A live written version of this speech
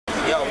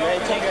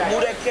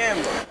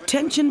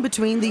Tension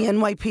between the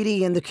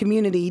NYPD and the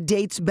community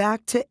dates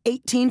back to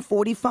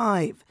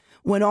 1845,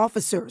 when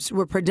officers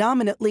were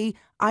predominantly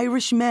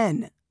Irish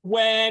men.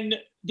 When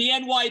the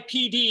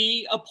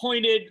NYPD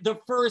appointed the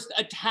first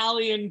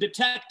Italian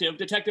detective,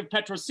 Detective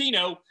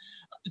Petrosino,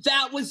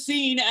 that was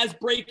seen as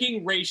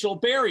breaking racial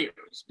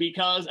barriers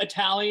because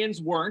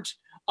Italians weren't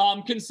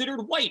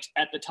considered white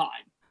at the time.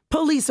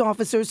 Police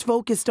officers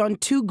focused on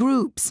two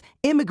groups,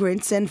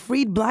 immigrants and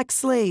freed black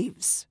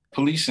slaves.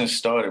 Policing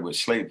started with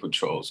slave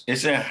patrols.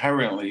 It's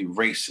inherently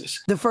racist.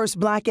 The first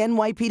black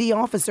NYPD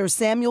officer,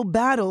 Samuel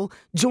Battle,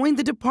 joined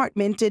the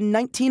department in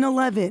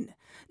 1911.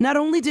 Not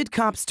only did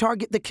cops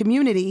target the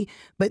community,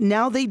 but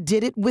now they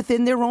did it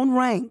within their own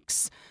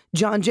ranks.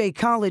 John Jay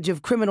College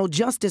of Criminal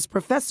Justice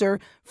professor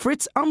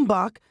Fritz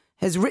Umbach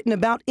has written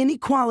about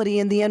inequality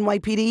in the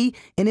NYPD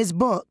in his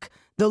book,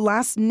 The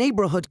Last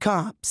Neighborhood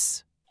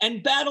Cops.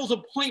 And Battle's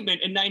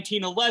appointment in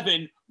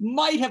 1911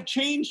 might have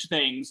changed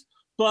things,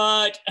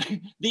 but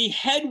the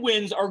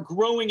headwinds are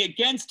growing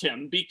against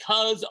him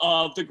because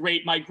of the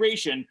Great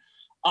Migration,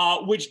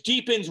 which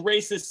deepens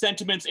racist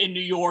sentiments in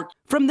New York.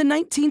 From the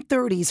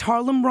 1930s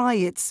Harlem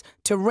riots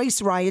to race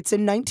riots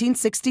in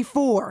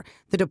 1964,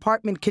 the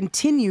department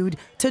continued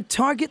to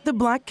target the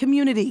black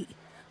community.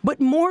 But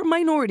more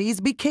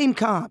minorities became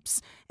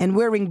cops, and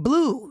wearing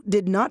blue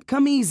did not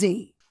come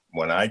easy.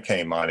 When I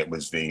came on, it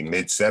was the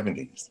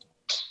mid-'70s.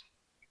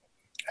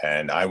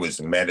 And I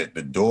was met at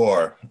the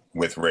door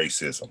with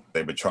racism.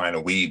 They were trying to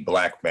weed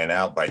black men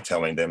out by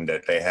telling them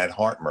that they had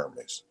heart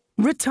murmurs.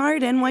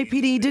 Retired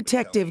NYPD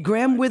Detective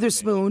Graham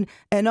Witherspoon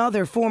and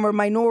other former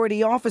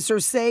minority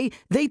officers say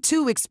they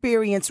too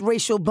experience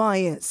racial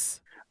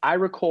bias. I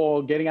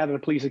recall getting out of the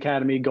police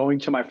academy, going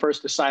to my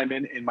first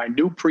assignment in my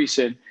new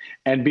precinct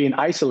and being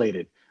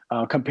isolated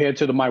compared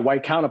to my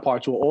white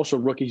counterparts who were also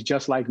rookies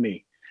just like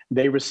me.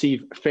 They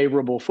received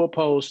favorable foot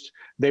posts.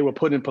 They were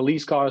put in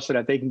police cars so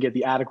that they can get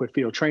the adequate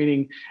field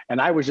training.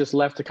 And I was just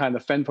left to kind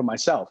of fend for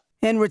myself.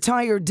 And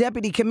retired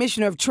Deputy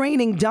Commissioner of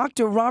Training,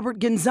 Dr. Robert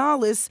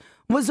Gonzalez,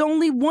 was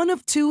only one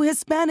of two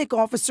Hispanic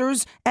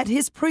officers at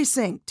his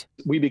precinct.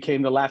 We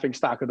became the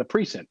laughingstock of the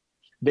precinct.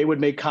 They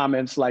would make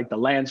comments like the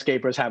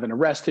landscapers have an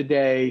arrest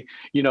today.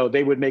 You know,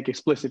 they would make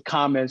explicit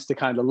comments to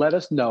kind of let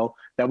us know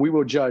that we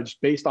were judged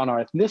based on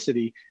our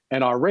ethnicity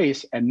and our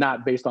race and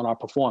not based on our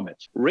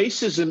performance.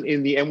 Racism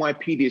in the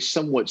NYPD is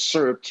somewhat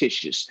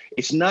surreptitious.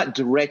 It's not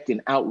direct and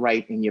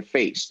outright in your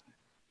face.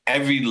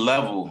 Every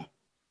level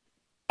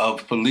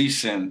of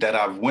policing that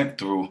I've went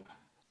through,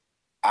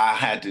 I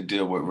had to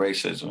deal with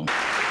racism.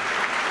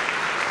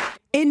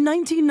 In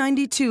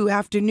 1992,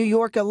 after New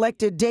York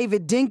elected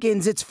David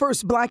Dinkins its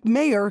first black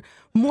mayor,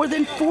 more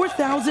than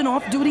 4,000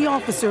 off-duty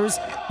officers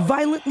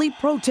violently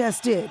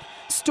protested,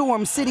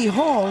 stormed City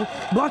Hall,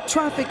 blocked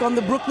traffic on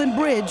the Brooklyn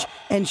Bridge,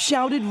 and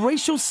shouted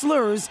racial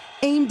slurs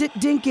aimed at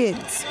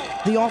Dinkins.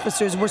 The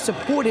officers were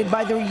supported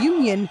by their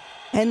union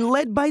and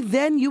led by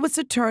then U.S.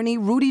 Attorney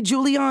Rudy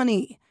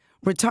Giuliani.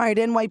 Retired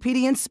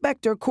NYPD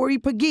Inspector Corey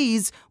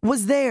Pegues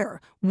was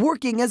there,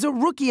 working as a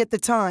rookie at the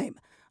time,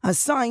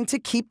 assigned to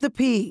keep the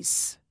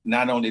peace.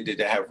 Not only did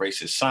they have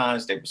racist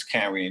signs, they was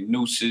carrying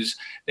nooses,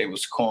 they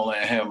was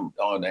calling him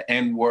on the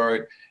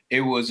N-word.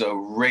 It was a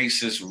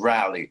racist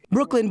rally.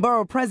 Brooklyn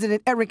Borough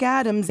President Eric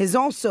Adams is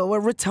also a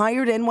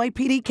retired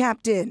NYPD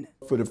captain.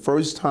 For the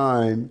first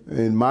time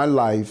in my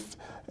life,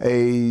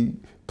 a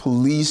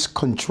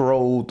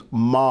police-controlled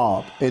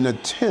mob, an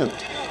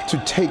attempt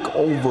to take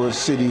over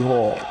City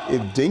Hall.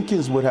 If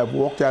Dinkins would have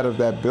walked out of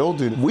that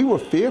building, we were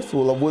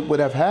fearful of what would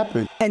have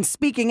happened. And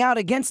speaking out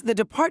against the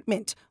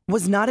department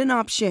was not an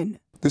option.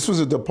 This was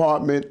a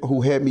department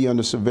who had me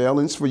under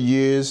surveillance for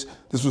years.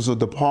 This was a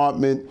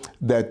department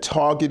that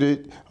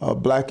targeted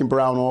black and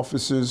brown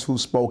officers who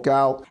spoke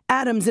out.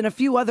 Adams and a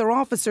few other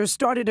officers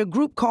started a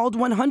group called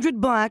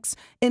 100 Blacks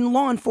in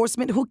Law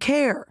Enforcement Who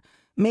Care,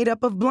 made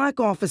up of black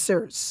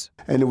officers.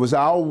 And it was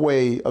our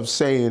way of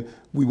saying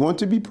we want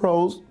to be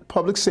pro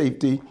public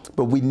safety,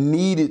 but we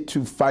needed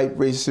to fight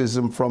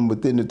racism from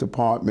within the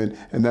department,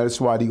 and that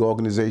is why the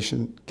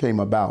organization came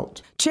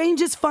about.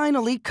 Change is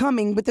finally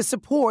coming with the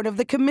support of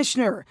the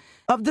commissioner.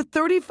 Of the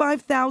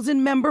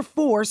 35,000-member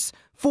force,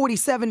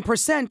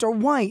 47% are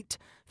white,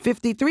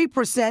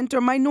 53%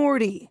 are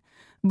minority.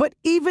 But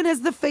even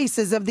as the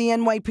faces of the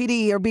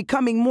NYPD are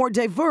becoming more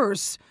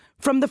diverse,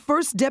 from the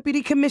first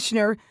deputy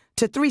commissioner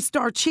to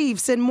three-star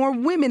chiefs and more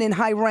women in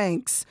high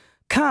ranks,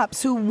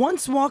 cops who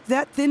once walked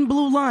that thin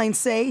blue line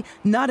say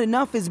not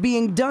enough is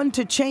being done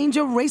to change a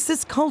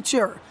racist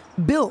culture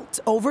built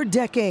over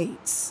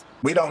decades.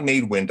 We don't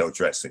need window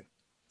dressing.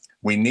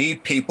 We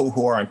need people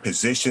who are in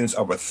positions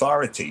of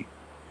authority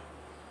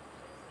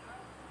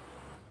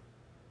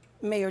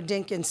Mayor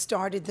Dinkins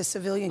started the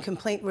Civilian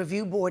Complaint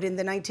Review Board in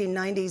the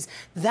 1990s.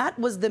 That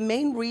was the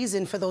main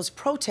reason for those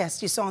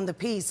protests you saw in the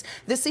piece.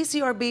 The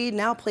CCRB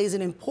now plays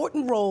an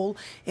important role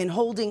in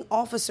holding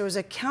officers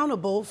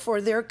accountable for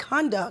their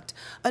conduct.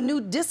 A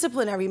new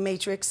disciplinary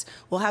matrix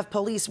will have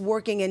police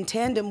working in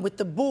tandem with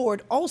the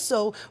board.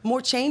 Also,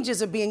 more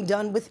changes are being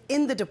done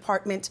within the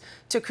department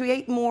to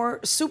create more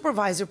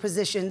supervisor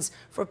positions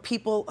for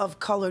people of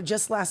color.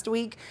 Just last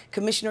week,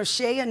 Commissioner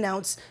Shea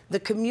announced the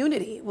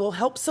community will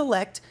help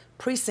select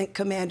precinct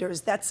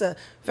commanders. That's a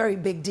very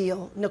big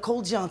deal.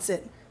 Nicole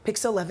Johnson,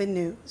 Pix 11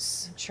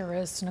 News. It sure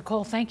is.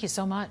 Nicole, thank you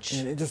so much.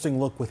 An interesting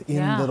look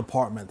within the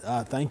department.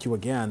 Thank you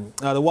again.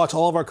 To watch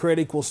all of our Create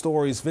Equal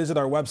stories, visit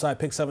our website,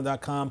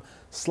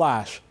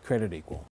 pix7.com/createdequal.